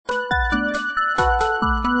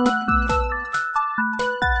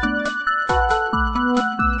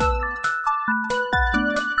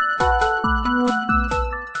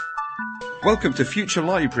Welcome to Future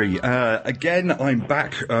Library. Again, I'm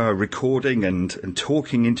back recording and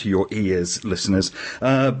talking into your ears, listeners.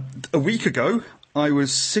 A week ago, I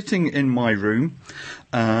was sitting in my room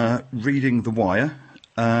reading The Wire.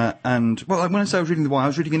 When I say I was reading The Wire, I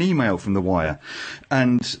was reading an email from The Wire.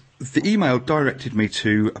 And the email directed me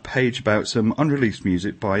to a page about some unreleased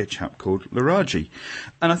music by a chap called Laraaji.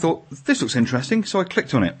 And I thought, this looks interesting, so I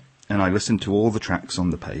clicked on it. And I listened to all the tracks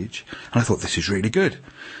on the page, and I thought, this is really good.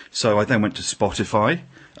 So I then went to Spotify,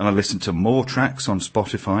 and I listened to more tracks on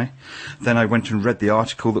Spotify. Then I went and read the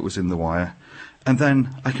article that was in The Wire. And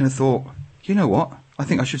then I kind of thought, you know what? I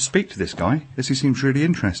think I should speak to this guy, as he seems really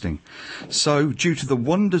interesting. So, due to the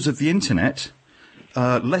wonders of the internet,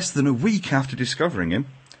 less than a week after discovering him,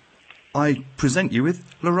 I present you with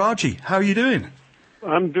Laraaji. How are you doing?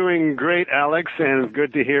 I'm doing great, Alex, and it's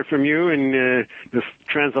good to hear from you in this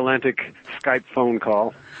transatlantic Skype phone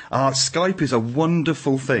call. Skype is a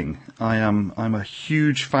wonderful thing. I'm a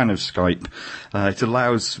huge fan of Skype. It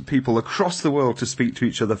allows people across the world to speak to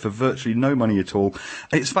each other for virtually no money at all.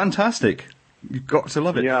 It's fantastic. You've got to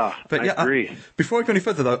love it. Yeah, I agree. Before I go any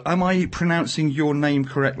further, though, am I pronouncing your name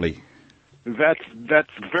correctly? That's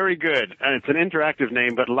very good. And it's an interactive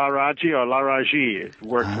name, but Laraaji or Laraaji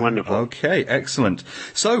works wonderful. Okay, excellent.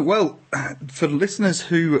 So, well, for listeners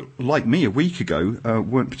who, like me a week ago,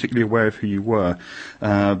 weren't particularly aware of who you were,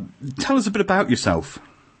 tell us a bit about yourself.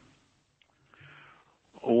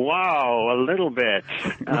 Wow, a little bit.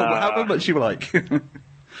 How much you like.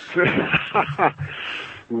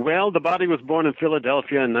 Well, the body was born in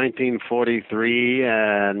Philadelphia in 1943,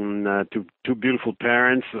 and two beautiful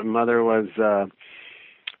parents. The mother was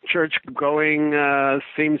church-going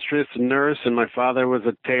seamstress nurse, and my father was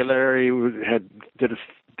a tailor. He did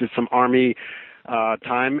some army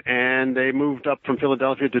time, and they moved up from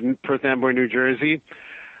Philadelphia to Perth Amboy, New Jersey.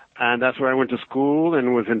 And that's where I went to school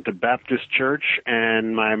and was into Baptist church.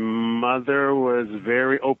 And my mother was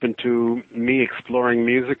very open to me exploring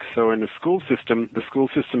music. So in the school system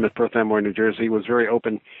at Perth Amboy, New Jersey, was very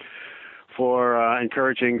open for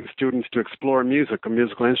encouraging students to explore music, a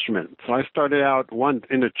musical instrument. So I started out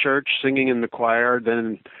in the church, singing in the choir, then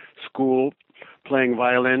in school, playing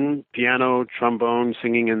violin, piano, trombone,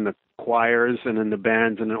 singing in the choirs and in the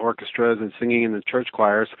bands and the orchestras, and singing in the church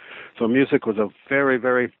choirs. So music was a very,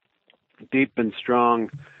 very deep and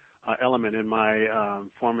strong element in my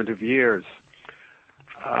formative years.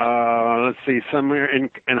 Let's see, somewhere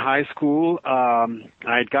in high school, I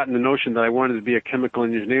had gotten the notion that I wanted to be a chemical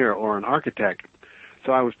engineer or an architect.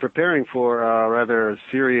 So I was preparing for a rather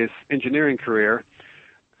serious engineering career,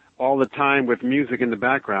 all the time with music in the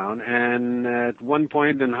background. And at one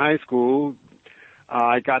point in high school,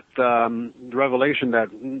 I got the revelation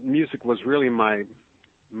that music was really my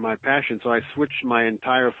passion, so I switched my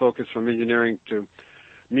entire focus from engineering to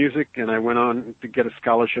music, and I went on to get a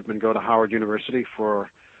scholarship and go to Howard University for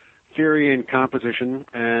theory and composition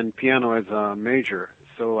and piano as a major.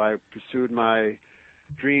 So I pursued my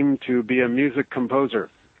dream to be a music composer.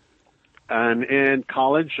 And in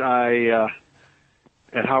college, at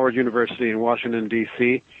Howard University in Washington,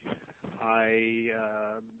 D.C.,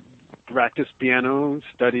 I practiced piano,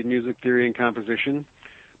 studied music theory and composition,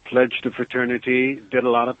 pledged to fraternity, did a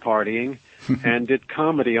lot of partying, and did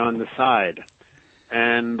comedy on the side.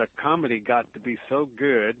 And the comedy got to be so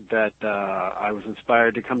good that I was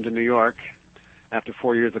inspired to come to New York after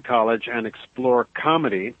 4 years of college and explore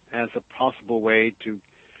comedy as a possible way to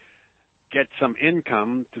get some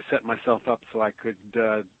income to set myself up so I could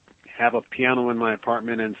have a piano in my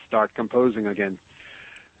apartment and start composing again.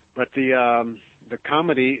 But the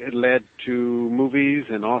comedy led to movies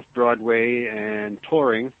and off-Broadway and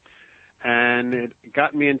touring, and it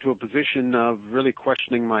got me into a position of really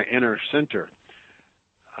questioning my inner center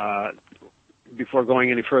before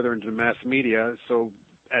going any further into mass media. So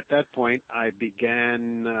at that point, I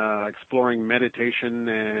began exploring meditation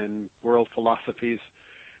and world philosophies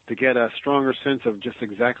to get a stronger sense of just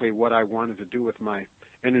exactly what I wanted to do with my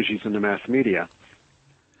energies in the mass media.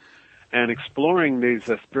 And exploring these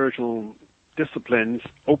spiritual disciplines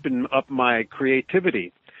opened up my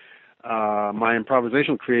creativity, my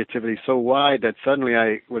improvisational creativity so wide that suddenly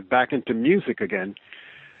I was back into music again,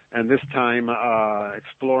 and this time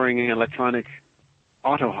exploring an electronic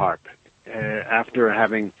auto harp after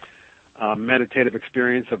having a meditative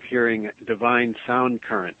experience of hearing divine sound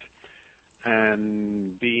current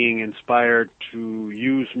and being inspired to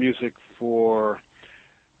use music for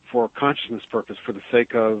consciousness purpose, for the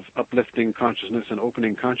sake of uplifting consciousness and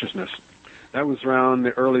opening consciousness. That was around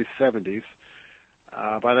the early 70s.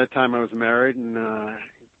 By that time I was married, and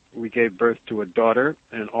we gave birth to a daughter,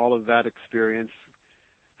 and all of that experience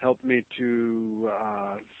helped me to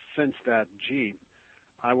sense that, gee,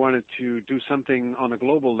 I wanted to do something on a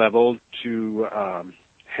global level to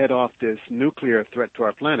head off this nuclear threat to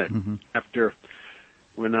our planet. Mm-hmm. After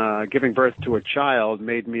when giving birth to a child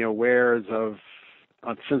made me aware of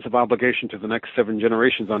a sense of obligation to the next 7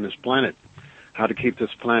 generations on this planet, how to keep this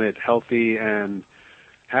planet healthy and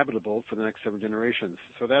habitable for the next 7 generations.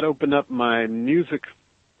 So that opened up my musical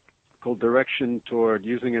direction toward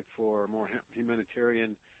using it for more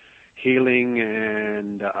humanitarian healing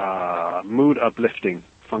and mood uplifting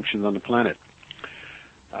functions on the planet.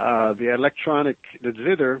 The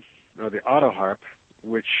zither, or the auto harp,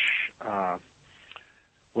 which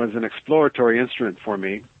was an exploratory instrument for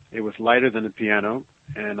me. It was lighter than the piano,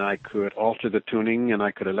 and I could alter the tuning, and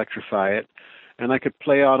I could electrify it, and I could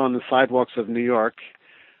play out on the sidewalks of New York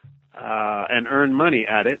and earn money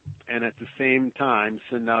at it, and at the same time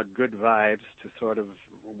send out good vibes to sort of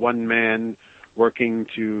one man working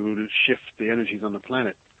to shift the energies on the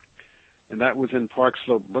planet. And that was in Park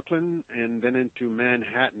Slope, Brooklyn, and then into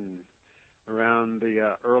Manhattan around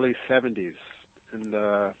the early 70s, and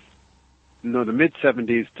the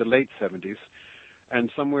mid-70s to late 70s. And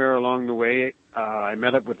somewhere along the way, I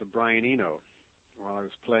met up with the Brian Eno while I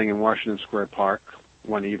was playing in Washington Square Park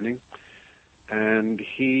one evening. And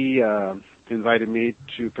he invited me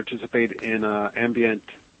to participate in an ambient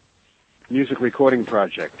music recording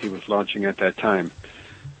project he was launching at that time.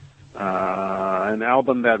 An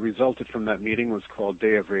album that resulted from that meeting was called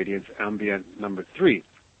Day of Radiance Ambient Number 3.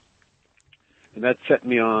 And that set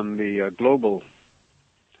me on the global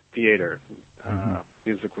theater.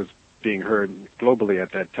 Music was being heard globally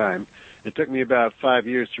at that time. It took me about 5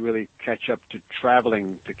 years to really catch up to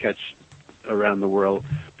traveling to catch around the world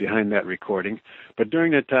behind that recording. But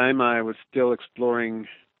during that time, I was still exploring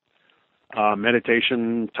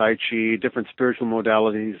meditation, Tai Chi, different spiritual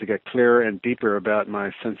modalities to get clearer and deeper about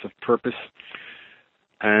my sense of purpose.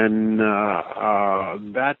 And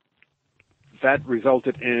that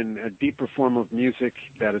resulted in a deeper form of music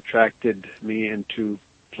that attracted me into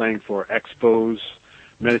playing for expos,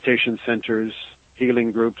 meditation centers,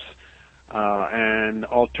 healing groups, and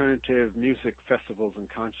alternative music festivals and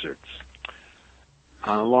concerts.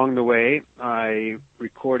 Along the way, my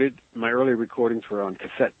early recordings were on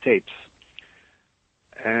cassette tapes.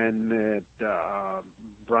 And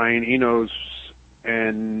Brian Eno's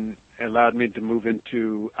and allowed me to move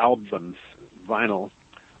into albums, vinyl,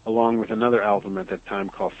 along with another album at that time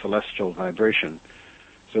called Celestial Vibration.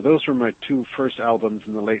 So those were my 2 first albums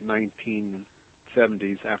in the late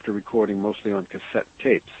 1970s after recording mostly on cassette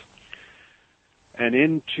tapes. And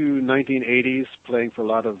into 1980s, playing for a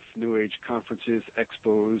lot of New Age conferences,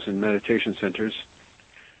 expos, and meditation centers,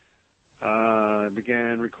 I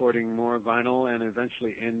began recording more vinyl and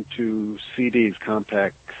eventually into CDs,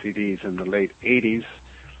 compact CDs in the late 80s,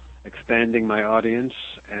 expanding my audience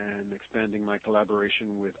and expanding my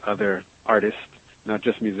collaboration with other artists, not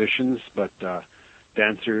just musicians, but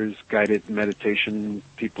dancers, guided meditation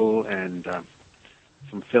people, and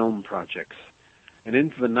some film projects. And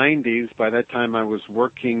into the 90s, by that time I was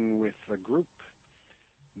working with a group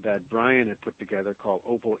that Brian had put together called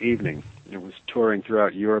Opal Evening. It was touring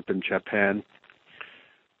throughout Europe and Japan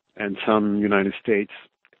and some United States.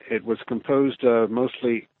 It was composed of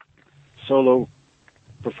mostly solo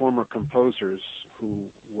performer composers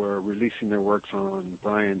who were releasing their works on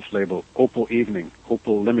Brian's label Opal Evening,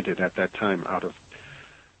 Opal Limited at that time, out of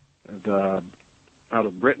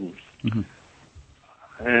Britain. Mm-hmm.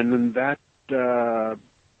 And then that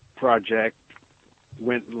project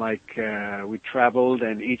went like we traveled,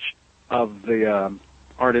 and each of the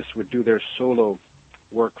artists would do their solo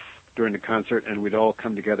work during the concert, and we'd all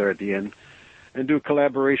come together at the end and do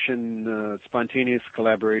collaboration, spontaneous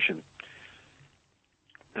collaboration.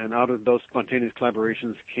 And out of those spontaneous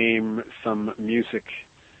collaborations came some music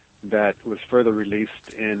that was further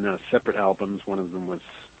released in separate albums. One of them was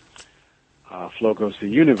Flow Goes the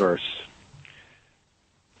Universe.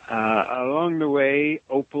 Along the way,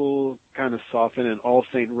 Opal kind of softened and All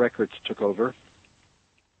Saint Records took over.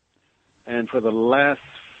 And for the last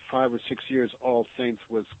 5 or 6 years, All Saints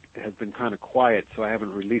has been kind of quiet, so I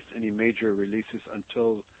haven't released any major releases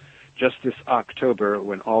until just this October,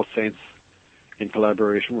 when All Saints, in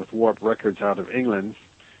collaboration with Warp Records out of England,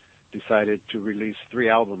 decided to release 3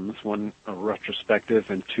 albums, one a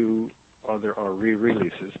retrospective and 2 other are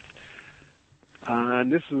re-releases.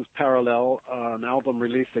 And this was parallel, an album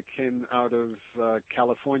release that came out of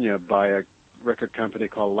California by a record company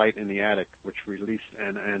called Light in the Attic, which released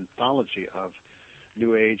an anthology of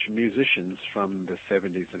New Age musicians from the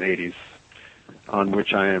 70s and 80s, on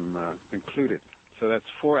which I am included. So that's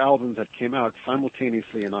 4 albums that came out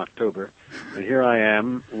simultaneously in October. And here I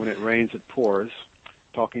am, when it rains, it pours,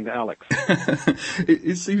 talking to Alex.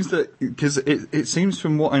 It seems that, because it seems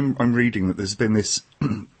from what I'm reading that there's been this,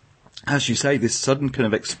 as you say, this sudden kind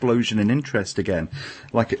of explosion in interest again.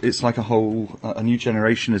 Like it's like a new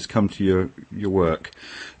generation has come to your work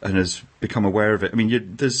and has become aware of it. I mean,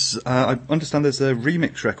 I understand there's a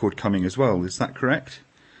remix record coming as well. Is that correct?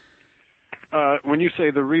 When you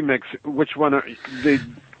say the remix, which one are the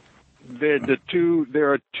two?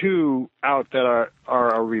 There are 2 out that are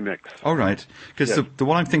a remix. All right, because yes. the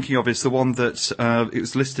one I'm thinking of is the one that it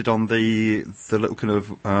was listed on the little kind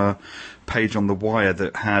of page on the Wire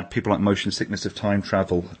that had people like Motion Sickness of Time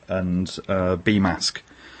Travel and B-Mask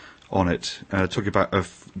on it, talking about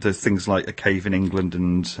the things like A Cave in England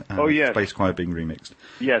and yes. Space Choir being remixed.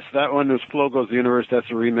 Yes, that one was Flow Goes the Universe, that's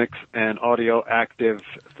a remix, and Audio Active,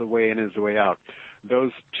 The Way In Is the Way Out.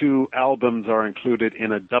 Those 2 albums are included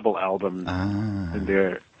in a double album, and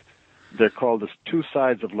they're called The 2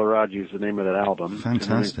 Sides of Laraaji is the name of that album.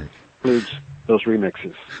 Fantastic. Includes those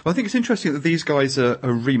remixes. Well, I think it's interesting that these guys are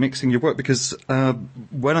remixing your work, because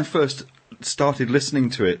when I first started listening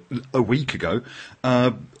to it a week ago,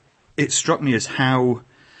 it struck me as how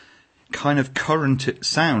kind of current it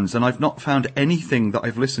sounds, and I've not found anything that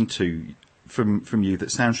I've listened to from you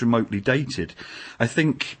that sounds remotely dated. I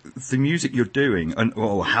think the music you're doing,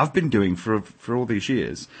 or have been doing for all these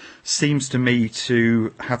years, seems to me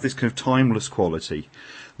to have this kind of timeless quality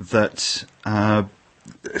that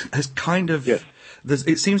has kind of. Yes.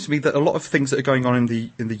 It seems to me that a lot of things that are going on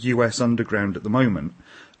in the US underground at the moment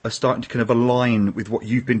are starting to kind of align with what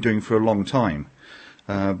you've been doing for a long time.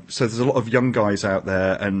 So there's a lot of young guys out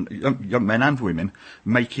there, and young men and women,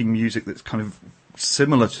 making music that's kind of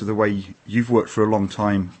similar to the way you've worked for a long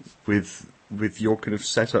time with your kind of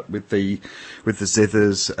setup with the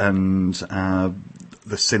zithers and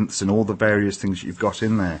the synths and all the various things you've got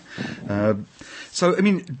in there. So I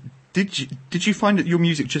mean, did you find that your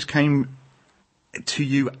music just came to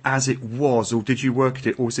you as it was, or did you work at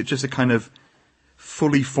it, or was it just a kind of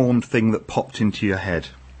fully formed thing that popped into your head?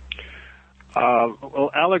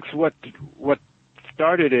 Well, Alex, what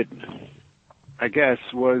started it, I guess,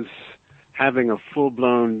 was having a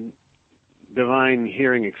full-blown divine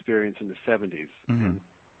hearing experience in the 70s,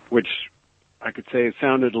 which I could say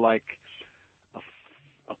sounded like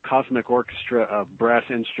a cosmic orchestra of brass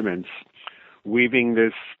instruments weaving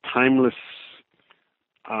this timeless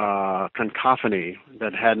cacophony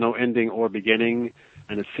that had no ending or beginning,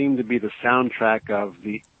 and it seemed to be the soundtrack of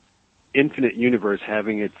the infinite universe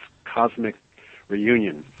having its cosmic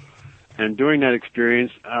reunion. And during that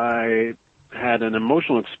experience, I had an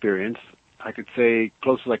emotional experience. I could say,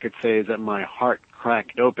 close as I could say, is that my heart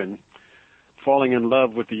cracked open, falling in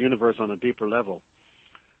love with the universe on a deeper level.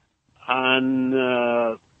 And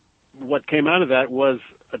what came out of that was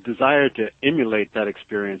a desire to emulate that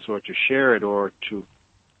experience, or to share it, or to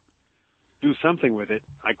do something with it.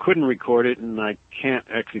 I couldn't record it, and I can't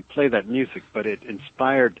actually play that music, but it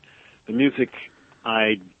inspired the music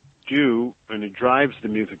I do, and it drives the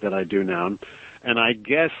music that I do now. And I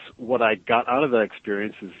guess what I got out of that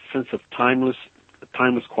experience is a sense of timeless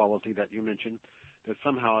quality that you mentioned, that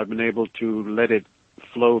somehow I've been able to let it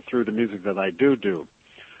flow through the music that I do.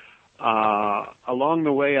 Along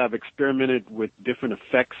the way, I've experimented with different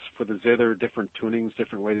effects for the zither, different tunings,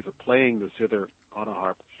 different ways of playing the zither auto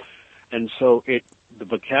harp. And so the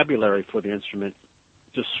vocabulary for the instrument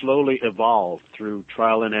just slowly evolved through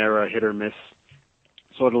trial and error, hit or miss,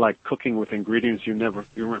 sort of like cooking with ingredients you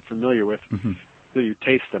weren't familiar with, till you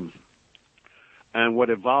taste them. And what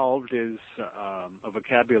evolved is a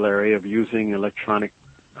vocabulary of using electronic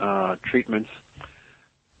treatments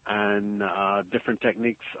and different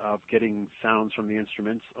techniques of getting sounds from the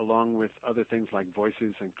instruments, along with other things like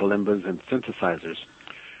voices and kalimbas and synthesizers.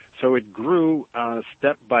 So it grew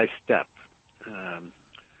step by step.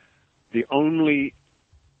 The only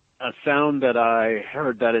sound that I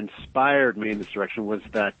heard that inspired me in this direction was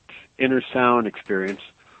that inner sound experience,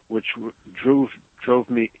 which drove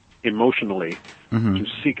me emotionally to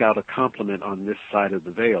seek out a complement on this side of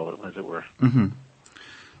the veil, as it were.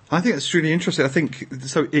 I think that's really interesting. I think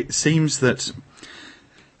so. It seems that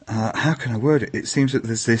how can I word it? It seems that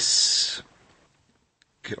there's this,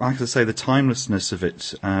 like I say, the timelessness of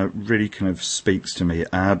it really kind of speaks to me.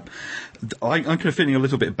 I'm kind of feeling a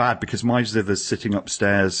little bit bad because my zither's sitting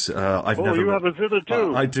upstairs. You have a zither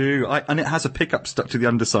too? I do, and it has a pickup stuck to the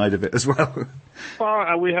underside of it as well.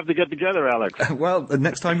 Oh, we have to get together, Alex. Well,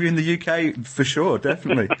 next time you're in the UK, for sure,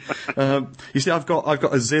 definitely. You see, I've got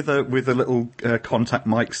a zither with a little contact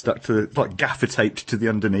mic stuck to, like, gaffer taped to the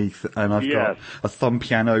underneath, and I've got a thumb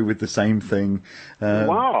piano with the same thing.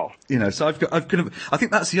 Wow. You know, so I've kind of, I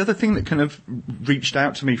think that's the other thing that kind of reached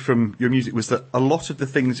out to me from your music, was that a lot of the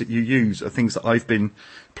things that you use are things that I've been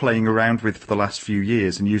playing around with for the last few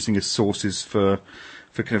years and using as sources for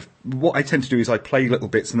kind of, what I tend to do is I play little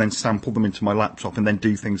bits and then sample them into my laptop and then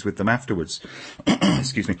do things with them afterwards.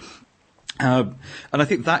 Excuse me. And I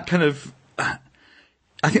think that kind of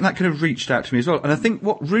reached out to me as well. And I think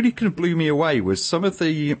what really kind of blew me away was some of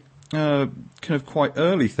the kind of quite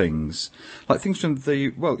early things, like things from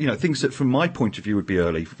things that from my point of view would be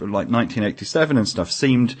early, like 1987 and stuff,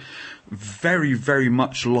 seemed very, very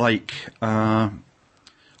much like,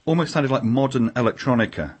 almost sounded like modern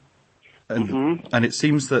electronica. And it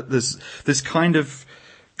seems that there's kind of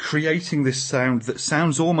creating this sound that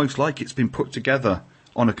sounds almost like it's been put together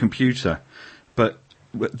on a computer, but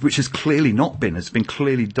which has clearly not been. It's been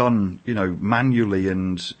clearly done, manually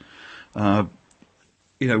and,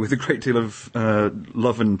 with a great deal of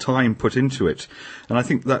love and time put into it. And I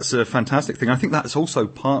think that's a fantastic thing. I think that's also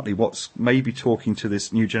partly what's maybe talking to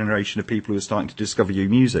this new generation of people who are starting to discover new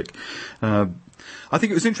music. I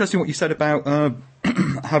think it was interesting what you said about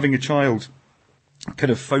having a child,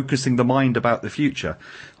 kind of focusing the mind about the future.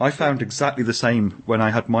 I found exactly the same when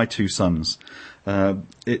I had my two sons.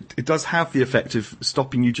 It does have the effect of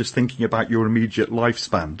stopping you just thinking about your immediate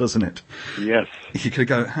lifespan, doesn't it? Yes. You could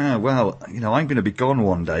go, I'm going to be gone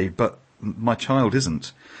one day, but my child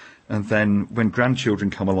isn't. And then when grandchildren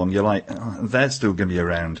come along, you're like, they're still going to be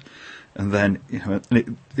around. And then,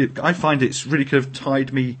 I find it's really kind of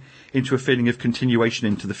tied me into a feeling of continuation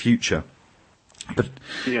into the future. But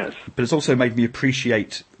it's also made me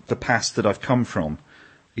appreciate the past that I've come from,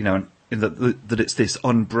 and that it's this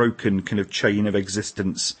unbroken kind of chain of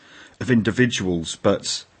existence of individuals,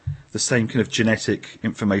 but the same kind of genetic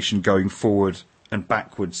information going forward and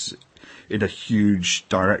backwards in a huge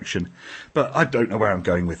direction. But I don't know where I'm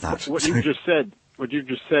going with that. What you just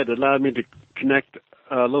said allowed me to connect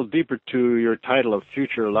a little deeper to your title of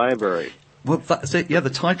Future Library. Well, that's it. Yeah, the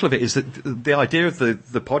title of it is that the idea of the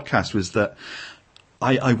podcast was that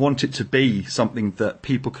I want it to be something that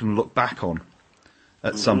people can look back on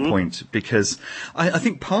at some point, because I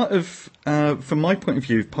think part of, from my point of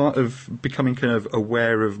view, part of becoming kind of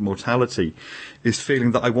aware of mortality is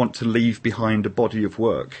feeling that I want to leave behind a body of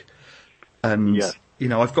work. And,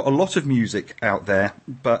 I've got a lot of music out there,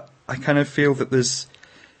 but I kind of feel that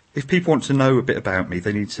if people want to know a bit about me,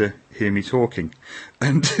 they need to hear me talking.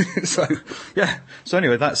 And so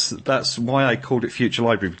anyway, that's why I called it Future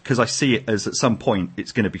Library, because I see it as at some point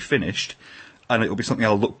it's going to be finished and it'll be something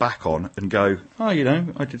I'll look back on and go, I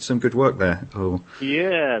did some good work there. Or,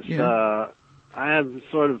 yes, I have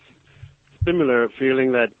sort of similar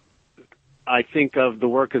feeling that I think of the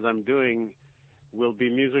work as I'm doing will be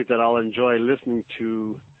music that I'll enjoy listening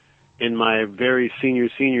to in my very senior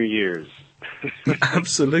years.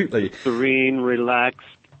 Absolutely. Serene, relaxed,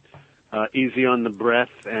 easy on the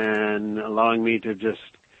breath, and allowing me to just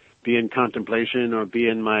be in contemplation or be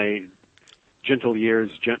in my gentle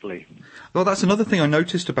years gently. Well, that's another thing I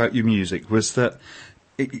noticed about your music, was that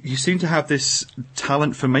you seem to have this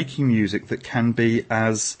talent for making music that can be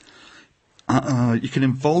as... you can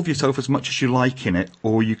involve yourself as much as you like in it,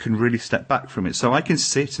 or you can really step back from it. So I can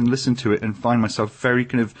sit and listen to it and find myself very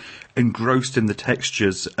kind of engrossed in the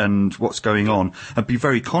textures and what's going on and be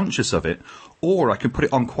very conscious of it. Or I can put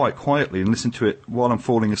it on quite quietly and listen to it while I'm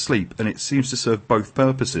falling asleep, and it seems to serve both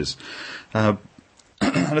purposes.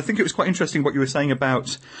 And I think it was quite interesting what you were saying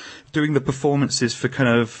about doing the performances for kind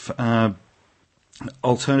of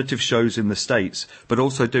alternative shows in the States, but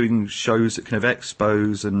also doing shows at kind of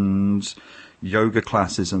expos and yoga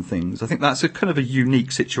classes and things. I think that's a kind of a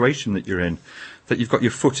unique situation that you're in, that you've got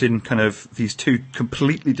your foot in kind of these two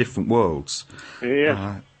completely different worlds.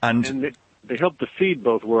 Yes, and they help to feed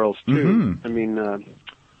both worlds too. Mm-hmm. I mean,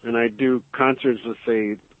 when I do concerts, let's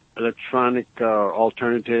say electronic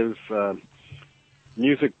alternative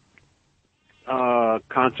music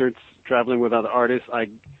concerts, traveling with other artists, I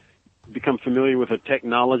become familiar with a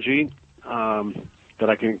technology that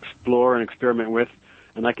I can explore and experiment with,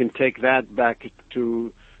 and I can take that back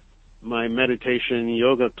to my meditation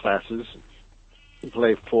yoga classes,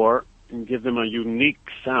 play for, and give them a unique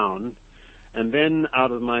sound. And then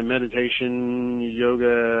out of my meditation,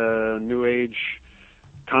 yoga, New Age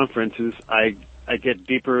conferences, I I get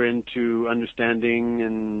deeper into understanding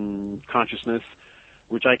and consciousness,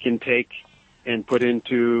 which I can take and put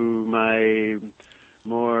into my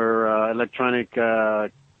more electronic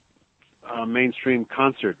mainstream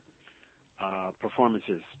concert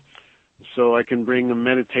performances. So I can bring a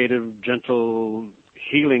meditative, gentle,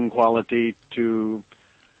 healing quality to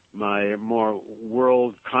my more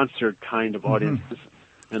world concert kind of audiences,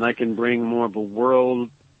 and I can bring more of a world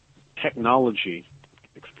technology,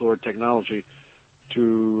 explored technology,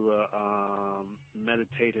 to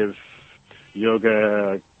meditative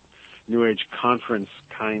yoga, New Age conference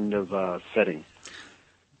kind of setting.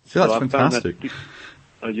 So that's fantastic.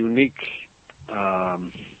 A unique,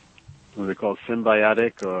 what they call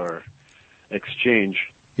symbiotic or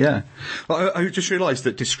exchange. Yeah. Well, I just realised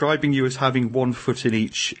that describing you as having one foot in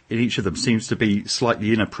each of them seems to be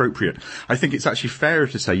slightly inappropriate. I think it's actually fairer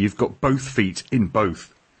to say you've got both feet in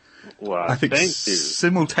both. Well, I think thank you.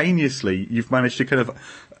 simultaneously you've managed to kind of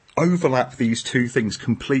overlap these two things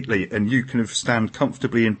completely, and you kind of stand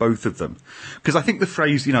comfortably in both of them. Because I think the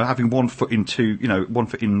phrase, having one foot in two, one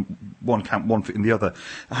foot in one camp, one foot in the other,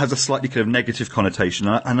 has a slightly kind of negative connotation,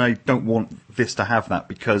 and I don't want this to have that,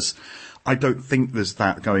 because I don't think there's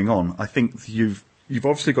that going on. I think you've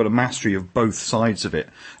obviously got a mastery of both sides of it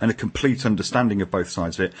and a complete understanding of both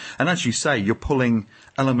sides of it. And as you say, you're pulling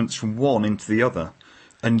elements from one into the other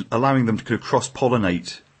and allowing them to kind of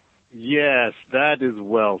cross-pollinate. Yes, that is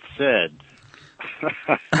well said.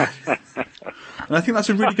 And I think that's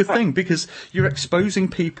a really good thing, because you're exposing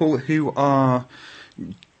people who are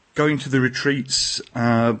going to the retreats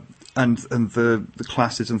and the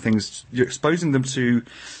classes and things. You're exposing them to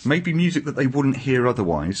maybe music that they wouldn't hear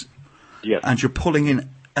otherwise. Yes. And you're pulling in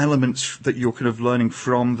elements that you're kind of learning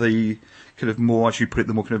from the kind of more, as you put it,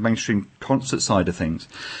 the more kind of mainstream concert side of things.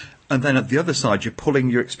 And then at the other side, you're pulling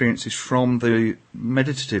your experiences from the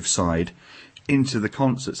meditative side into the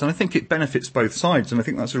concerts. And I think it benefits both sides, and I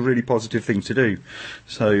think that's a really positive thing to do.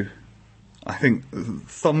 So I think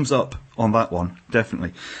thumbs up on that one,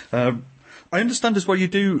 definitely. I understand as well you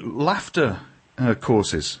do laughter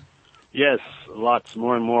courses. Yes, lots,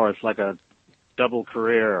 more and more. It's like a double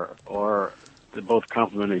career, or they both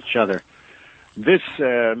complement each other. This,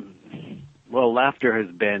 laughter has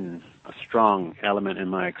been a strong element in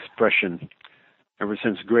my expression ever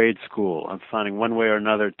since grade school. I'm finding one way or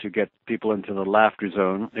another to get people into the laughter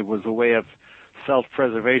zone. It was a way of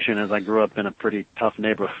self-preservation, as I grew up in a pretty tough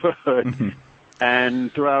neighborhood.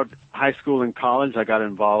 And throughout high school and college, I got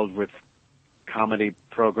involved with comedy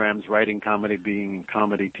programs, writing comedy, being in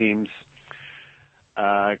comedy teams.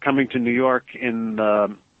 Coming to New York in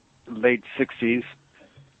the late 60s,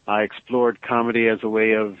 I explored comedy as a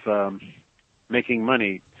way of making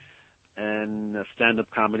money, and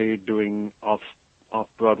stand-up comedy, doing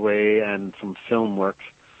off-Broadway and some film work.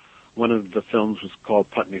 One of the films was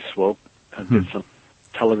called Putney Swope. I did some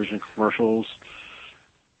television commercials.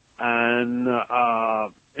 And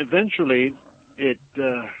eventually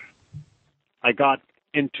I got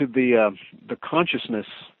into the consciousness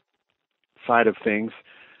side of things.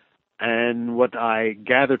 And what I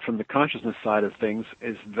gathered from the consciousness side of things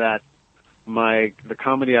is that the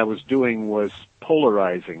comedy I was doing was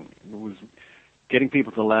polarizing. It was getting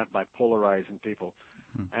people to laugh by polarizing people.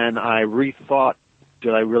 And I rethought,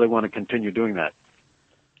 did I really want to continue doing that?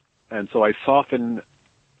 And so I softened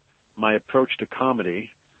my approach to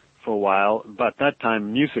comedy for a while, but that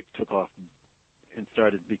time music took off and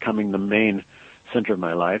started becoming the main center of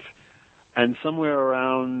my life. And somewhere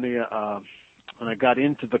around when I got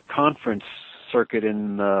into the conference circuit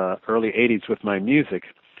in the early 80s with my music,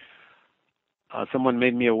 someone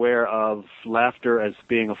made me aware of laughter as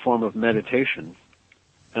being a form of meditation,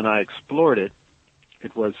 and I explored it.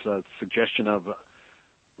 It was a suggestion of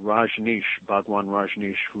Bhagwan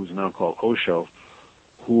Rajneesh, who's now called Osho,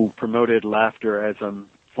 who promoted laughter as a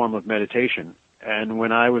form of meditation. And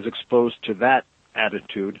when I was exposed to that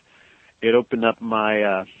attitude, it opened up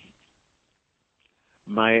my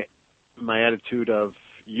my attitude of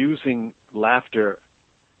using laughter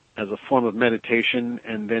as a form of meditation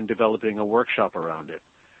and then developing a workshop around it.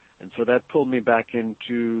 And so that pulled me back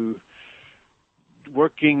into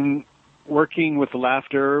working with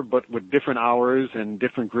laughter, but with different hours and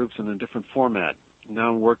different groups and a different format. Now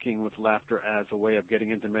I'm working with laughter as a way of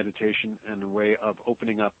getting into meditation and a way of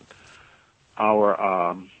opening up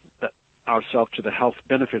ourselves to the health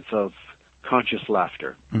benefits of conscious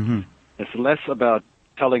laughter. Mm-hmm. It's less about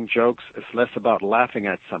telling jokes, it's less about laughing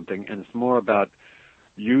at something, and it's more about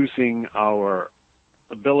using our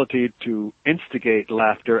ability to instigate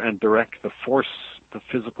laughter and direct the force, the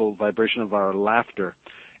physical vibration of our laughter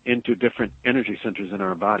into different energy centers in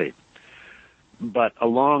our body. But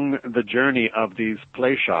along the journey of these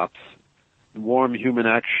play shops, warm human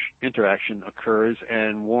interaction occurs,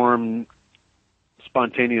 and warm,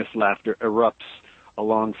 spontaneous laughter erupts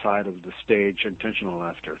alongside of the stage intentional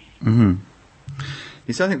laughter. Mm-hmm.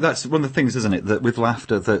 Yes, I think that's one of the things, isn't it, that with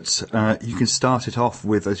laughter that you can start it off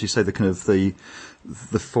with, as you say, the kind of the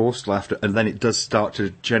forced laughter, and then it does start to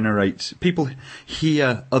generate. People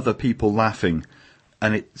hear other people laughing,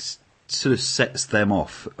 and it sort of sets them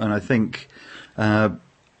off. And I think,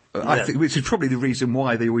 which is probably the reason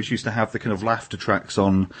why they always used to have the kind of laughter tracks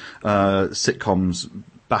on sitcoms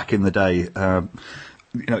back in the day.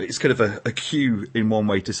 It's kind of a cue in one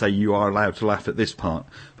way to say you are allowed to laugh at this part,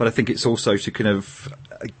 but I think it's also to kind of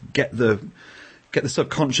get the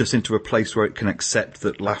subconscious into a place where it can accept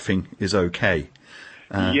that laughing is okay.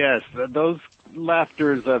 Yes, those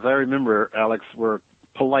laughters, as I remember, Alex, were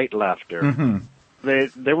polite laughter. Mm-hmm.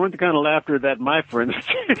 They weren't the kind of laughter that my friends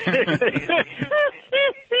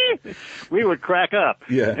we would crack up.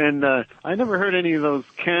 Yeah. And I never heard any of those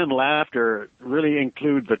canned laughter really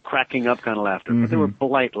include the cracking up kind of laughter, but they were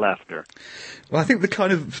polite laughter. Well, I think the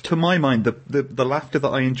kind of, to my mind, the laughter that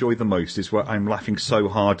I enjoy the most is where I'm laughing so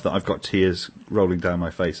hard that I've got tears rolling down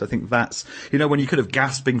my face. I think that's, when you're kind of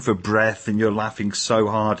gasping for breath and you're laughing so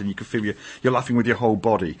hard and you can feel you're laughing with your whole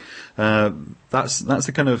body. That's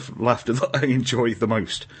the kind of laughter that I enjoy the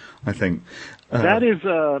most, I think. That is,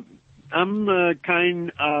 I'm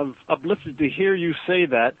kind of uplifted to hear you say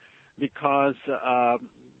that, because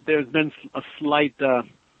there's been a slight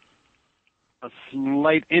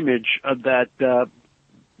image of that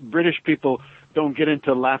British people don't get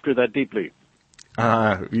into laughter that deeply.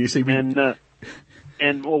 You see me.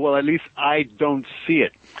 And well, at least I don't see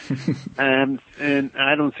it, and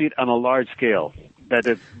I don't see it on a large scale. That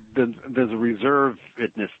there's a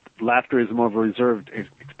reservedness. Laughter is more of a reserved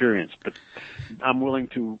experience, but I'm willing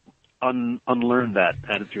to unlearn that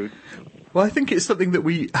attitude. Well, I think it's something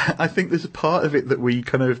that I think there's a part of it that we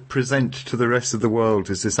kind of present to the rest of the world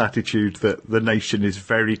as this attitude that the nation is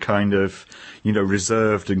very kind of,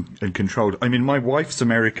 reserved and controlled. I mean, my wife's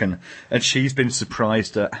American, and she's been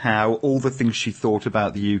surprised at how all the things she thought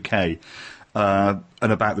about the UK and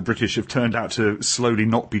about the British have turned out to slowly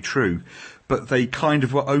not be true. But they kind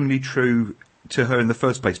of were only true to her in the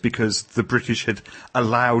first place because the British had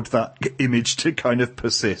allowed that image to kind of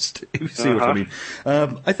persist. You see what I mean?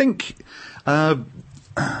 I think,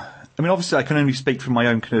 obviously I can only speak from my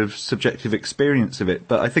own kind of subjective experience of it,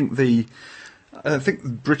 but I think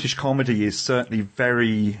British comedy is certainly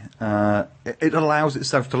very, it allows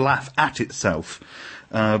itself to laugh at itself.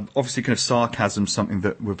 Obviously kind of sarcasm, something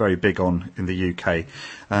that we're very big on in the UK.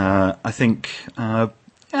 I think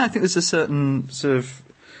there's a certain sort of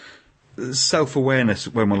self-awareness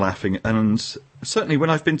when we're laughing, and certainly when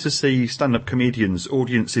I've been to see stand-up comedians,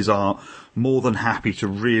 audiences are more than happy to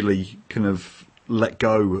really kind of let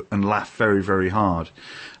go and laugh very, very hard.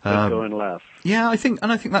 Let go and laugh. Yeah, I think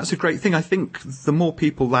that's a great thing. I think the more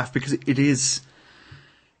people laugh, because it's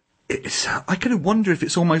I kind of wonder if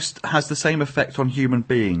it's almost has the same effect on human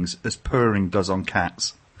beings as purring does on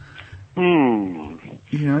cats.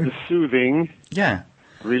 The soothing. Yeah.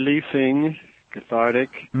 Releasing, cathartic,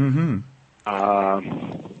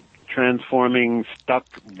 transforming stuck,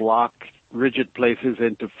 blocked, rigid places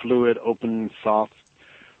into fluid, open, soft,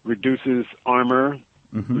 reduces armor,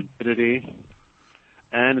 rigidity,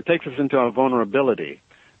 and it takes us into our vulnerability,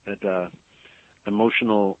 that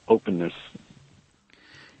emotional openness.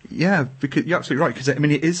 Yeah, because you're absolutely right, because it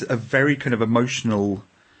is a very kind of emotional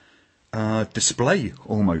display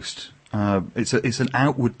almost. It's an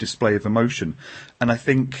outward display of emotion, and I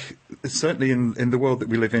think certainly in the world that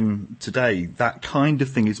we live in today, that kind of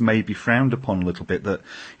thing is maybe frowned upon a little bit. That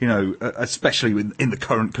especially in the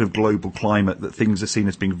current kind of global climate, that things are seen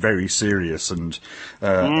as being very serious and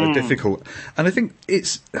difficult. And I think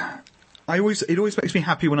it always makes me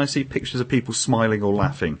happy when I see pictures of people smiling or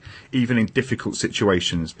laughing, even in difficult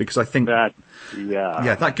situations, because I think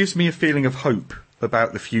that gives me a feeling of hope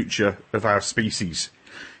about the future of our species.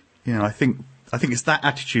 I think it's that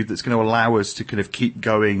attitude that's going to allow us to kind of keep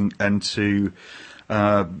going and to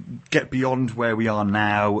get beyond where we are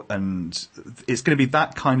now, and it's going to be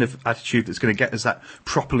that kind of attitude that's going to get us that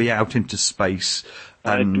properly out into space.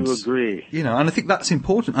 And, I do agree. And I think that's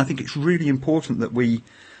important. I think it's really important that we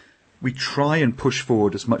try and push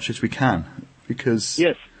forward as much as we can, because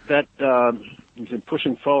yes, that in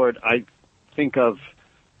pushing forward, I think of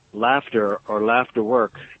laughter or laughter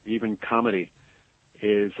work, even comedy,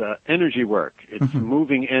 is energy work. It's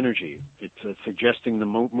moving energy. It's suggesting the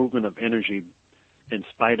movement of energy in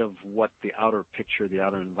spite of what the outer picture, the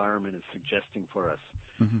outer environment is suggesting for us.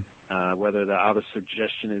 Whether the outer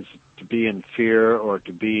suggestion is to be in fear or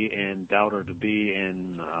to be in doubt or to be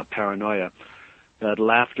in paranoia, that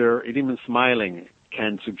laughter, and even smiling,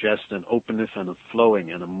 can suggest an openness and a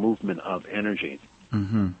flowing and a movement of energy.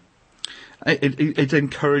 Mm-hmm. It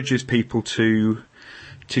encourages people to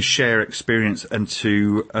share experience and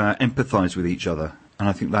to empathise with each other, and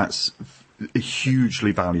I think that's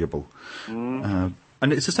hugely valuable. And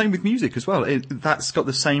it's the same with music as well. That's got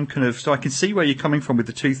the same kind of. So I can see where you're coming from with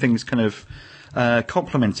the two things kind of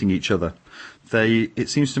complementing each other. It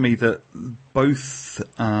seems to me that both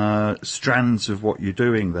strands of what you're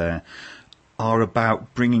doing there are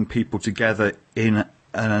about bringing people together in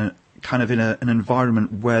an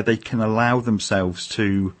environment where they can allow themselves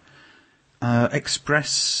to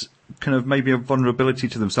express kind of maybe a vulnerability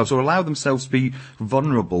to themselves, or allow themselves to be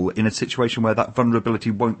vulnerable in a situation where that vulnerability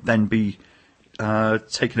won't then be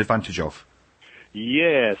taken advantage of.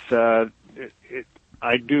 Yes,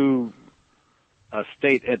 I do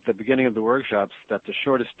state at the beginning of the workshops that the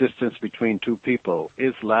shortest distance between two people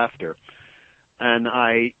is laughter. And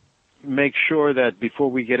I make sure that before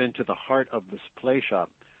we get into the heart of this play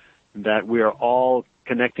shop, that we are all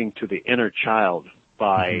connecting to the inner child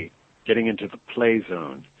by getting into the play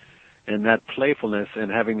zone. And that playfulness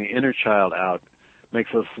and having the inner child out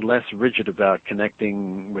makes us less rigid about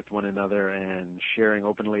connecting with one another and sharing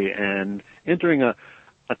openly and entering a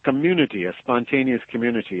community, a spontaneous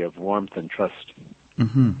community of warmth and trust.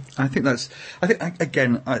 Mm-hmm. I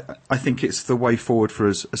think it's the way forward for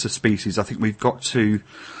us as a species. I think we've got to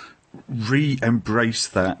re-embrace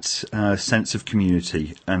that sense of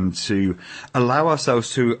community and to allow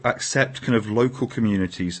ourselves to accept kind of local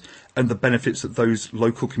communities and the benefits that those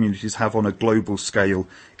local communities have on a global scale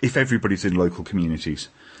if everybody's in local communities.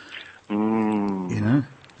 You know?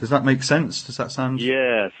 Does that make sense? Does that sound...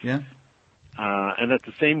 Yes. Yeah? And at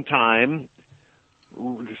the same time,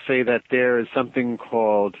 to say that there is something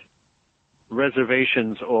called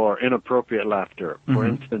reservations or inappropriate laughter. For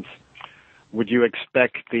instance, would you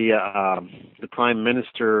expect the Prime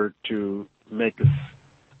Minister to make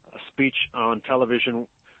a speech on television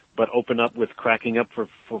but open up with cracking up for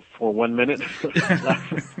 1 minute?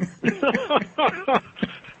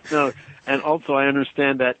 No. And also I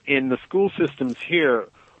understand that in the school systems here,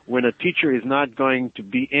 when a teacher is not going to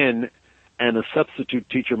be in and a substitute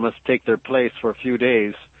teacher must take their place for a few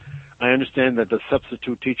days, I understand that the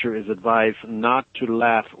substitute teacher is advised not to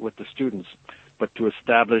laugh with the students, but to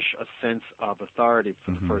establish a sense of authority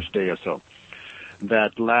for the first day or so.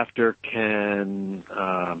 That laughter can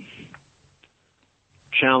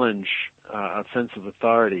challenge a sense of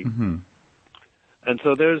authority. And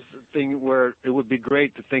so there's a thing where it would be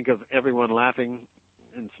great to think of everyone laughing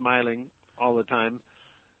and smiling all the time.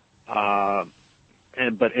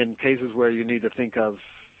 But in cases where you need to think of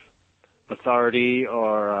authority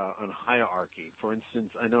or a hierarchy, for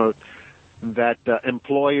instance, I know that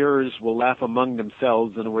employers will laugh among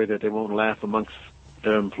themselves in a way that they won't laugh amongst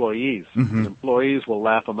their employees. And employees will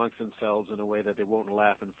laugh amongst themselves in a way that they won't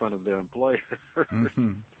laugh in front of their employer.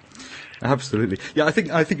 Absolutely. Yeah, I think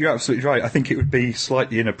you're absolutely right. I think it would be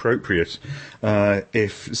slightly inappropriate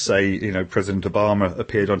if, say, President Obama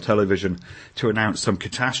appeared on television to announce some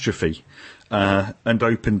catastrophe and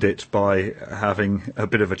opened it by having a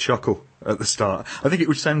bit of a chuckle at the start. I think it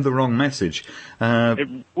would send the wrong message.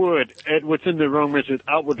 It would. It would send the wrong message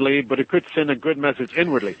outwardly, but it could send a good message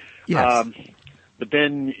inwardly. Yes. But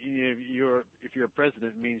then if you're a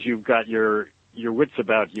president, it means you've got your wits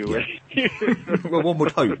about you. Yeah. Well, one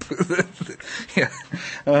would hope.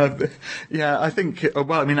 I think.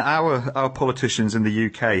 Our politicians in the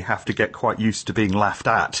UK have to get quite used to being laughed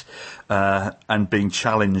at and being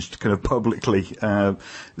challenged kind of publicly.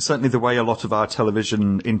 Certainly, the way a lot of our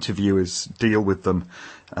television interviewers deal with them,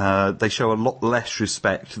 they show a lot less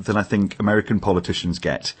respect than I think American politicians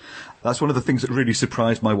get. That's one of the things that really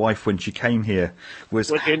surprised my wife when she came here.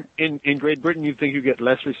 Was in Great Britain, you think you get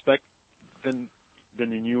less respect than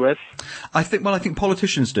in U.S.? I think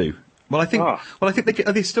politicians do. I think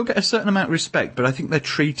they still get a certain amount of respect, but I think they're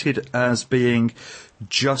treated as being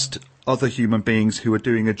just other human beings who are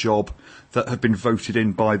doing a job that have been voted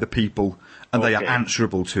in by the people, and they are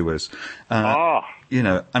answerable to us. And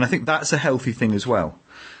I think that's a healthy thing as well.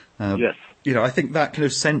 Yes. I think that kind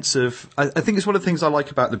of sense of, I think it's one of the things I like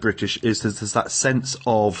about the British is there's that sense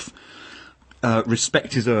of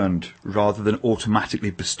respect is earned rather than automatically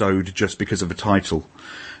bestowed just because of a title.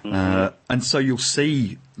 And so you'll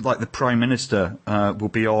see, like, the Prime Minister will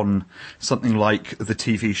be on something like the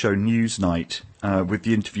TV show Newsnight with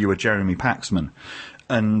the interviewer Jeremy Paxman.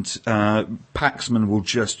 And Paxman will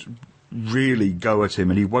just really go at him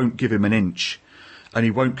and he won't give him an inch. And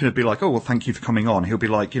he won't kind of be like, oh, well, thank you for coming on. He'll be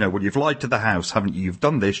like, well, you've lied to the House, haven't you? You've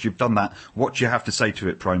done this, you've done that. What do you have to say to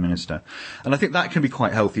it, Prime Minister? And I think that can be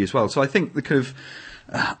quite healthy as well. So I think the kind of,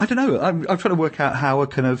 I don't know, I'm trying to work out how a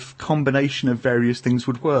kind of combination of various things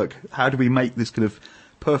would work. How do we make this kind of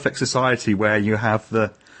perfect society where you have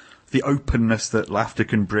the openness that laughter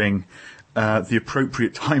can bring, the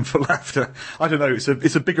appropriate time for laughter? I don't know.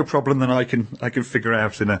 It's a bigger problem than I can figure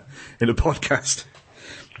out in a podcast.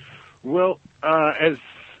 Well, as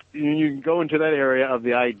you go into that area of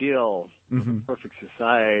the ideal, of a perfect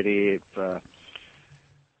society,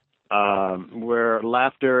 where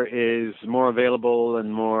laughter is more available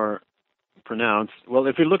and more pronounced. Well,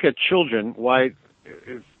 if we look at children,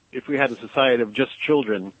 if we had a society of just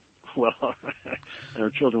children, well, our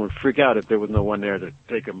children would freak out if there was no one there to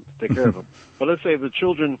take care of them. But let's say the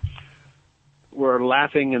children were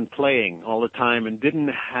laughing and playing all the time and didn't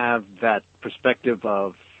have that perspective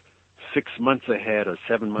of 6 months ahead or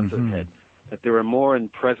 7 months ahead, that they were more in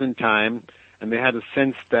present time, and they had a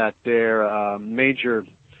sense that their major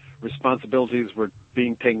responsibilities were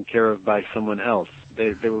being taken care of by someone else.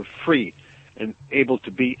 They were free and able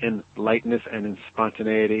to be in lightness and in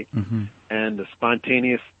spontaneity, and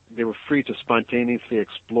they were free to spontaneously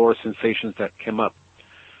explore sensations that came up,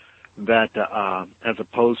 that as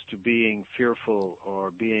opposed to being fearful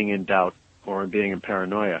or being in doubt or being in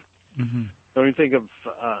paranoia. So when you think of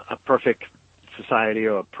a perfect society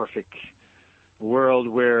or a perfect world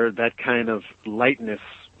where that kind of lightness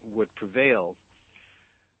would prevail,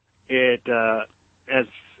 it as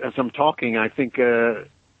I'm talking, I think a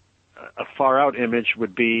far out image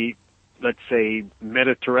would be, let's say,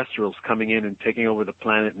 meta-terrestrials coming in and taking over the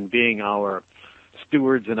planet and being our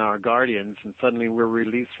stewards and our guardians, and suddenly we're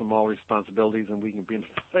released from all responsibilities and we can be in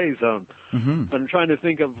the play zone. But I'm trying to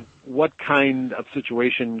think of what kind of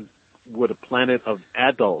situation would a planet of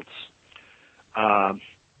adults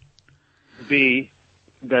be,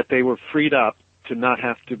 that they were freed up to not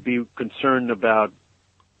have to be concerned about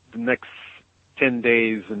the next 10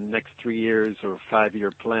 days and next 3 years or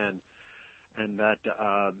 5-year plan, and that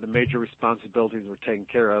the major responsibilities were taken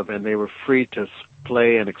care of, and they were free to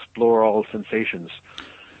play and explore all sensations.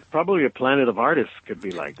 Probably a planet of artists could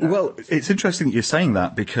be like that. Well, it's interesting that you're saying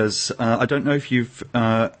that, because I don't know if you've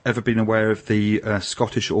ever been aware of the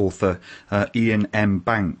Scottish author Ian M.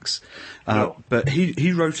 Banks. No. But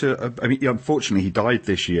he wrote unfortunately he died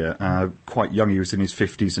this year, quite young. He was in his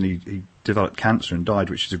 50s, and he developed cancer and died,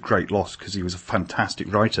 which is a great loss because he was a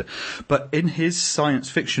fantastic writer. But in his science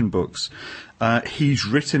fiction books, he's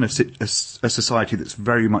written a society that's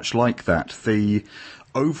very much like that. The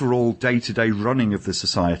overall day-to-day running of the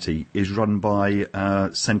society is run by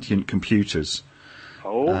sentient computers,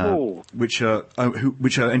 which are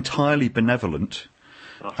entirely benevolent,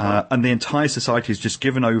 and the entire society is just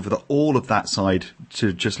given over all of that side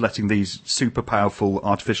to just letting these super powerful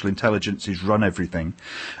artificial intelligences run everything.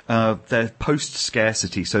 They're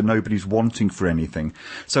post-scarcity, so nobody's wanting for anything.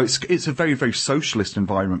 So it's a very, very socialist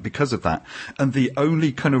environment because of that. And the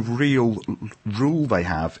only kind of real rule they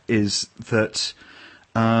have is that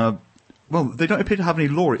they don't appear to have any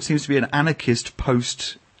law. It seems to be an anarchist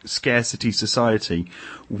post-scarcity society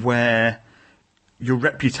where your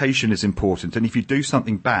reputation is important, and if you do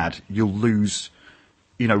something bad, you'll lose,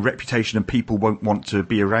 reputation, and people won't want to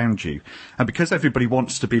be around you. And because everybody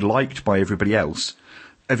wants to be liked by everybody else,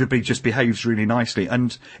 everybody just behaves really nicely,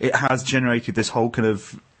 and it has generated this whole kind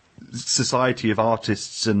of society of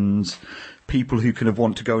artists and people who kind of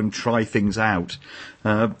want to go and try things out.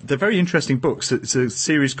 They're very interesting books. It's a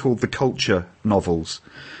series called The Culture Novels.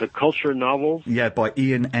 The Culture Novels? Yeah, by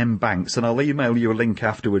Ian M. Banks. And I'll email you a link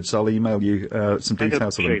afterwards. I'll email you some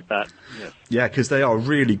details of them. I appreciate that. Yes. Yeah, because they are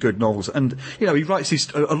really good novels. And, he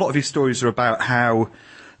writes a lot of his stories are about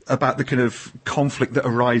the kind of conflict that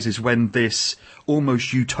arises when this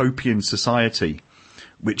almost utopian society,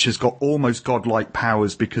 which has got almost godlike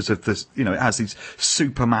powers because of this, it has these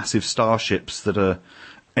supermassive starships that are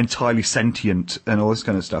entirely sentient and all this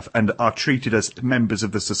kind of stuff, and are treated as members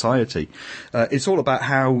of the society. It's all about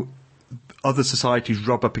how other societies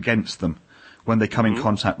rub up against them when they come in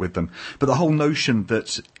contact with them. But the whole notion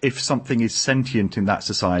that if something is sentient in that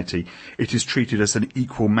society, it is treated as an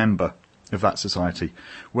equal member of that society,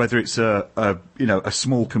 whether it's a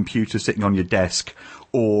small computer sitting on your desk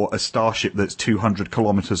or a starship that's 200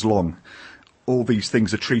 kilometres long. All these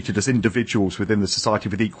things are treated as individuals within the society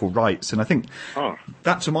with equal rights, and I think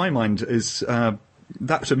that, to my mind, is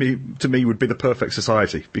that to me would be the perfect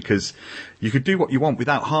society, because you could do what you want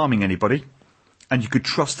without harming anybody, and you could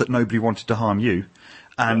trust that nobody wanted to harm you.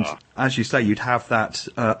 And as you say, you'd have that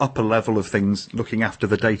upper level of things looking after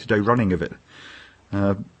the day-to-day running of it.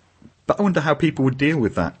 But I wonder how people would deal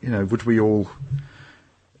with that. Would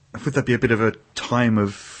there be a bit of a time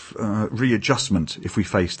of readjustment if we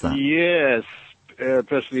faced that? Yes,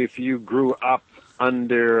 especially if you grew up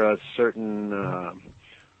under a certain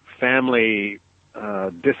family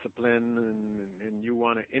discipline and you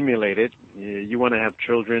want to emulate it. You want to have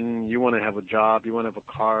children, you want to have a job, you want to have a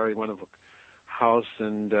car, you want to have a house,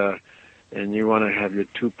 and you want to have your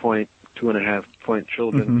 2.5 point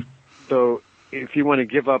children. Mm-hmm. So if you want to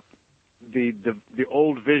give up the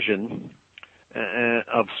old vision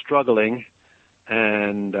of struggling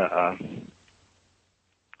and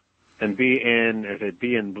be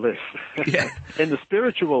in bliss. Yeah. In the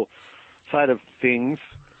spiritual side of things,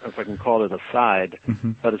 if I can call it a side,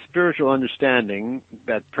 mm-hmm. but a spiritual understanding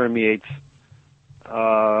that permeates,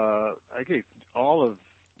 I guess, all of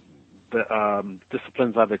the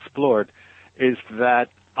disciplines I've explored, is that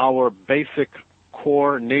our basic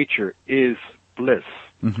core nature is bliss.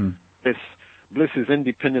 Mm-hmm. Bliss is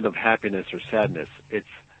independent of happiness or sadness. It's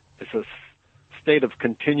a state of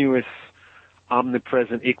continuous,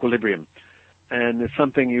 omnipresent equilibrium, and it's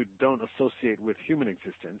something you don't associate with human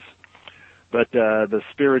existence. But the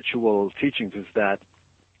spiritual teachings is that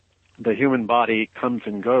the human body comes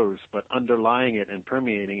and goes, but underlying it and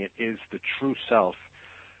permeating it is the true self,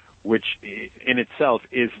 which in itself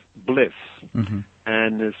is bliss. Mm-hmm.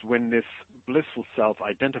 And is when this blissful self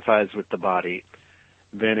identifies with the body,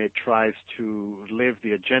 then it tries to live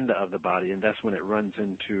the agenda of the body, and that's when it runs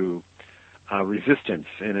into resistance,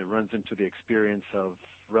 and it runs into the experience of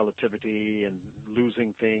relativity and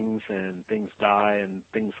losing things, and things die and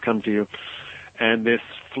things come to you. And this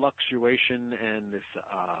fluctuation and this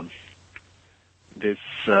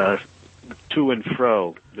to and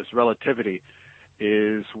fro, this relativity,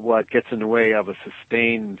 is what gets in the way of a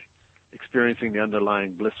sustained experiencing the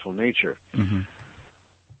underlying blissful nature. Mm-hmm.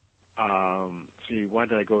 See, why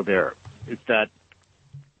did I go there? It's that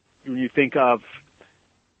when you think of,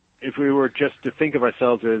 if we were just to think of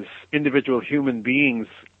ourselves as individual human beings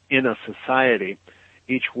in a society,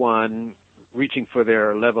 each one reaching for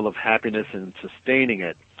their level of happiness and sustaining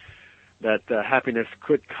it, that happiness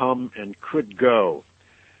could come and could go.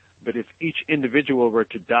 But if each individual were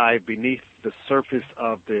to dive beneath the surface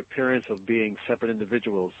of the appearance of being separate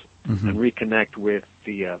individuals, mm-hmm. and reconnect with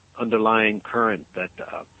the underlying current that,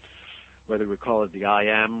 whether we call it the I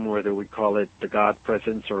Am, whether we call it the God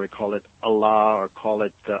Presence, or we call it Allah, or call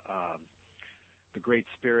it the Great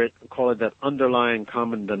Spirit, call it that underlying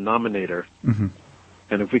common denominator. Mm-hmm.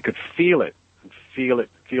 And if we could feel its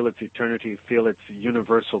eternity, feel its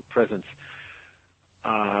universal presence,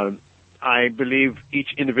 I believe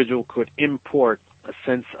each individual could import a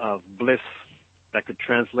sense of bliss that could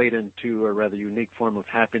translate into a rather unique form of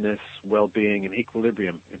happiness, well-being, and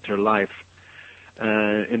equilibrium into their life.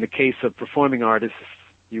 In the case of performing artists,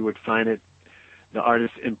 you would find the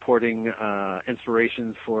artists importing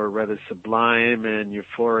inspirations for rather sublime and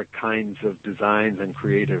euphoric kinds of designs and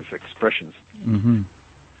creative expressions. Mm-hmm.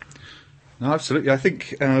 No, absolutely. I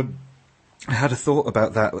think I had a thought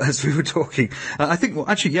about that as we were talking. I think, well,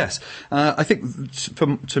 actually, yes. I think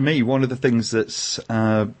to me, one of the things that's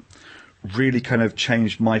really kind of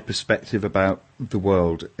changed my perspective about the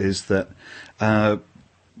world is that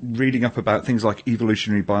reading up about things like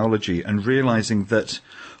evolutionary biology and realizing that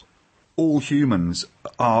all humans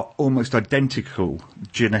are almost identical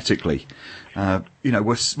genetically.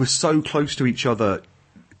 We're so close to each other.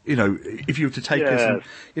 If you were to take us,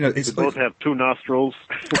 we both have two nostrils.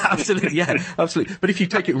 Absolutely, yeah, absolutely. But if you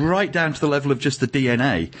take it right down to the level of just the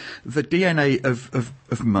DNA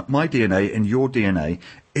of my DNA and your DNA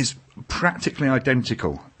is practically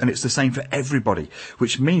identical, and it's the same for everybody,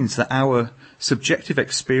 which means that our subjective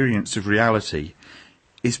experience of reality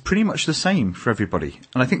is pretty much the same for everybody.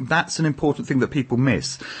 And I think that's an important thing that people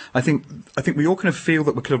miss. I think we all kind of feel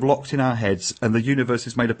that we're kind of locked in our heads and the universe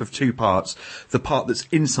is made up of two parts, the part that's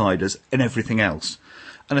inside us and everything else.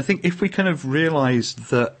 And I think if we kind of realise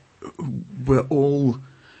that we're all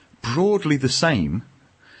broadly the same,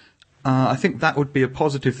 I think that would be a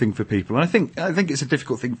positive thing for people. And I think it's a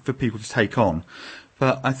difficult thing for people to take on,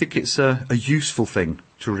 but I think it's a useful thing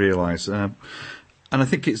to realise. And I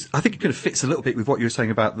think it kind of fits a little bit with what you were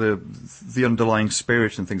saying about the underlying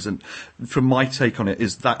spirit and things. And from my take on it,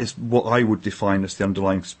 that is what I would define as the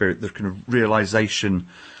underlying spirit, the kind of realization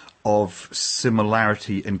of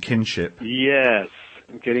similarity and kinship. Yes,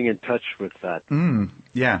 getting in touch with that.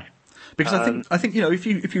 Yeah, because I think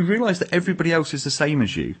if you realize that everybody else is the same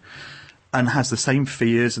as you and has the same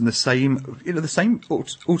fears and the same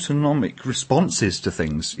autonomic responses to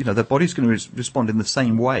things, their body's going to respond in the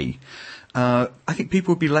same way. I think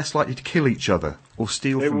people would be less likely to kill each other or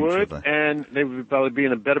steal from each other. And they would probably be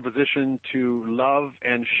in a better position to love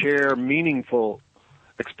and share meaningful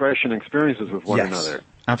expression experiences with one another.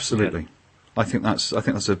 Absolutely. I think that's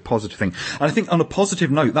a positive thing. And I think on a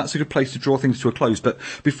positive note, that's a good place to draw things to a close. But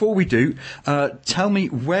before we do, tell me,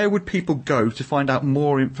 where would people go to find out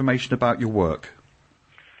more information about your work?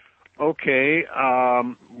 Okay,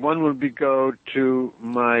 one would be go to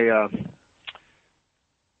my.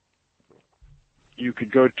 You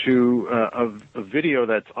could go to a video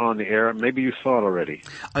that's on the air. Maybe you saw it already.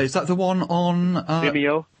 Is that the one on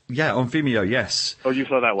Vimeo? Yeah, on Vimeo. Yes. Oh, you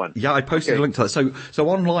saw that one. Yeah, I posted a link to that. So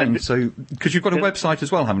online. So because you've got a website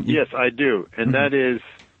as well, haven't you? Yes, I do, and that is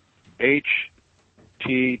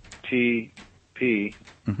http :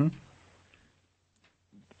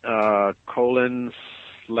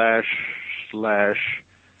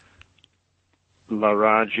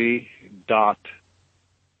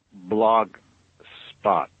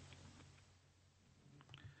 Laraaji.blogspot.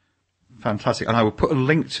 Fantastic, and I will put a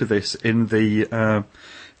link to this in the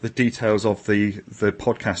details of the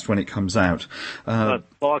podcast when it comes out.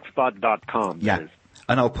 Blogspot.com. Yeah.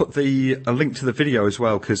 And I'll put a link to the video as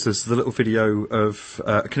well, because there's the little video of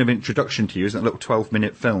a kind of introduction to you, isn't it? A little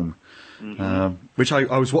 12-minute film, which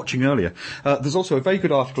I was watching earlier. There's also a very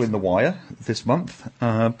good article in The Wire this month,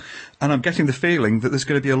 and I'm getting the feeling that there's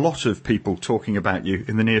going to be a lot of people talking about you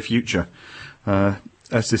in the near future,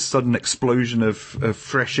 as this sudden explosion of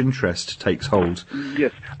fresh interest takes hold.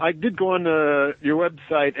 Yes, I did go on your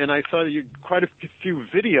website, and I saw quite a few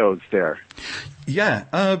videos there. Yeah.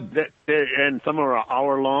 And some are an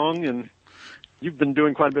hour long, and you've been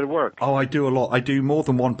doing quite a bit of work. Oh, I do a lot. I do more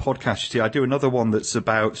than one podcast. You see, I do another one that's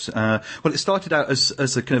about. Well, it started out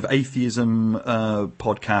as a kind of atheism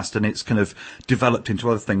podcast, and it's kind of developed into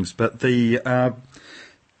other things. But the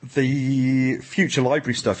Future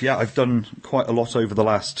Library stuff, yeah, I've done quite a lot over the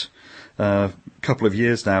last couple of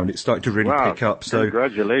years now, and it's started to really pick up. So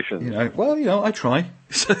congratulations. I try.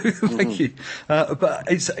 So thank you.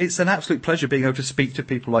 But it's an absolute pleasure being able to speak to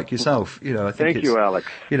people like yourself. I think thank you,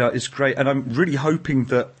 Alex. It's great, and I'm really hoping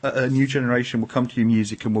that a new generation will come to your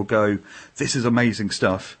music and will go, "This is amazing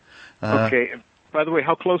stuff." Okay. By the way,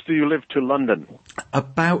 how close do you live to London?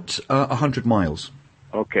 About 100 miles.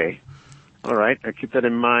 Okay. All right. I keep that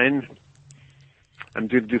in mind. I'm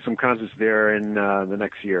due to do some concerts there in the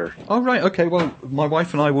next year. Oh, right. Okay. Well, my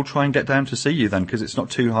wife and I will try and get down to see you then, because it's not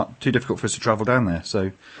too difficult for us to travel down there.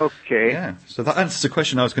 So. Okay. Yeah. So that answers the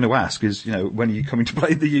question I was going to ask: is when are you coming to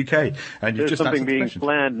play in the UK? And there's something being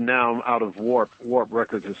planned now out of Warp. Warp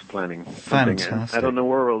Records is planning something. Fantastic. I don't know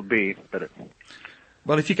where it'll be, but.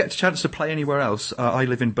 Well, if you get a chance to play anywhere else, I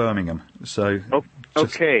live in Birmingham, so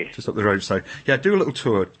just up the road. So yeah, do a little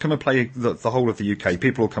tour. Come and play the whole of the UK.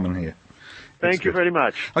 People will come and hear. Thank you very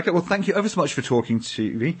much. Okay, well, thank you ever so much for talking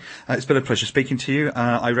to me. It's been a pleasure speaking to you.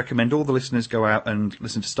 I recommend all the listeners go out and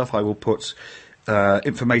listen to stuff. I will put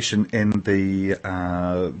information in the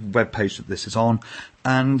webpage that this is on.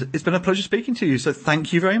 And it's been a pleasure speaking to you, so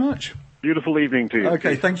thank you very much. Beautiful evening to you.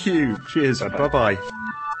 Okay, thank you. Cheers. Bye-bye. Bye-bye.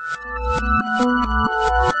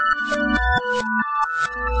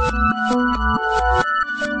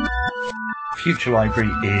 Future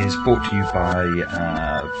Library is brought to you by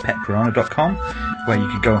petpiranha.com, where you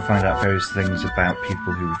can go and find out various things about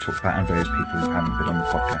people who we've talked about and various people who haven't been on the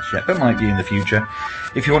podcast yet, but might be in the future.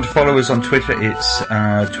 If you want to follow us on Twitter, it's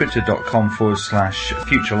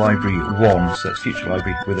twitter.com/futurelibrary1, so that's Future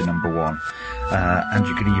Library with a number 1. And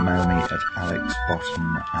you can email me at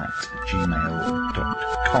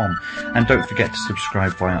alexbottom@gmail.com. And don't forget to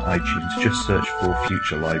subscribe via iTunes. Just search for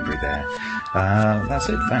Future Library there. That's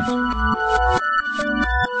it. Thanks.